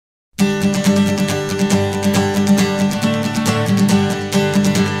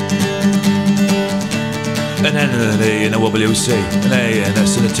WC, an A, an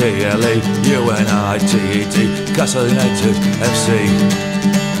S and a T, L, E, U, N, I, T, E, D, Castle United, FC.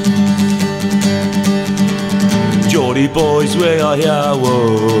 Geordie boys, we are here,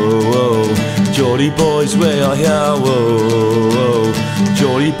 whoa, whoa. Geordie boys, we are here, whoa, whoa.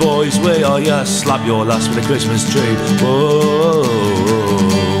 Geordie boys, we are here, slap your lass with a Christmas tree, whoa.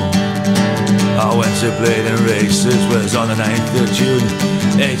 I went to Blading Races, was on the 9th of June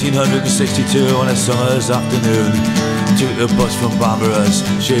 1862 on a summer's afternoon. Took the bus from Barbaras,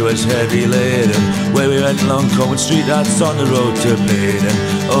 she was heavy laden. Where we went along Common Street, that's on the road to Blading.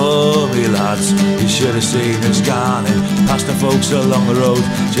 Oh me lads, you should have seen us scanning past the folks along the road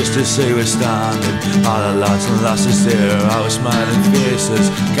just to see we're standing. All the lads and lasses there, our smiling faces,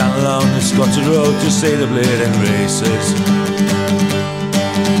 gone along the Scottish road to see the Blading Races.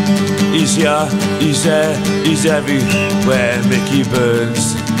 He's here, he's there, he's everywhere. Mickey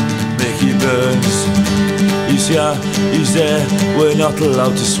Burns, Mickey Burns. He's here, he's there, we're not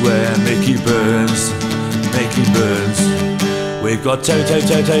allowed to swear. Mickey Burns, Mickey Burns. We've got Toto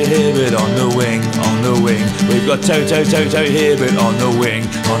Hibbert on the wing, on the wing. We've got Toto Hibbert on the wing,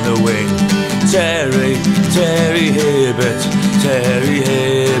 on the wing. Terry Hibbert, Terry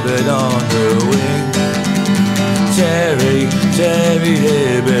Hibbert on the wing. Terry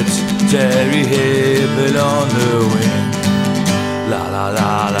Hibbert, Terry Hibbert on the wing. La la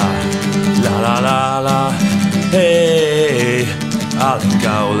la la, la la la la. Hey, Alan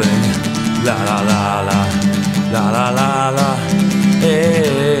Gowling. La la la la, la la la la.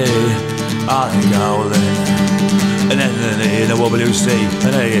 Hey, Alan Gowling. An N and E and a WC,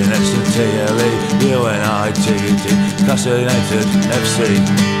 an A and S and T, L, E, U, N, I, T, E, D, Castle United,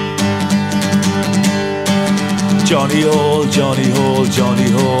 FC. Johnny Hall, Johnny Hall, Johnny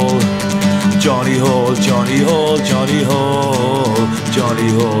Hall. Johnny Hall, Johnny Hall, Johnny Hall. Johnny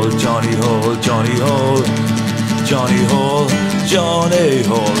Hall, Johnny Hall, Johnny Hall. Johnny Hall, Johnny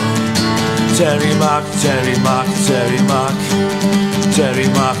Hall. Terry Mac, Terry Mac, Terry Mac. Terry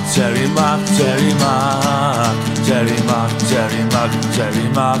Mac, Terry Mac, Terry Mac. Terry Mac, Terry Mac, Terry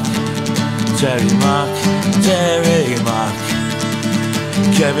Mac. Terry Mac, Terry Mac.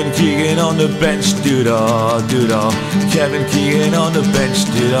 Kevin Keegan on the bench, doo-dah, doo-dah. Kevin Keegan on the bench,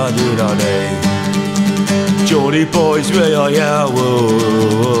 doo-dah, doo-dah, day. Geordie boys, we are here, whoa,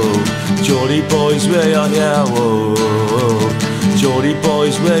 whoa. Geordie boys, we are here, whoa, whoa. Geordie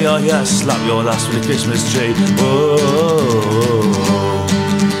boys, we are here, slap your lass with a Christmas tree, whoa.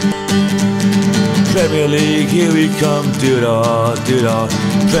 Premier League, here we come, doo-dah, doo-dah.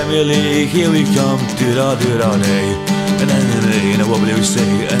 Premier League, here we come, doo-dah, doo-dah, day. An N and E and a WC,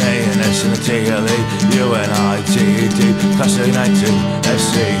 an A and S and a T, L, E, U, N, I, T, E, D, Castle United,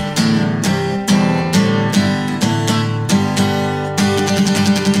 FC.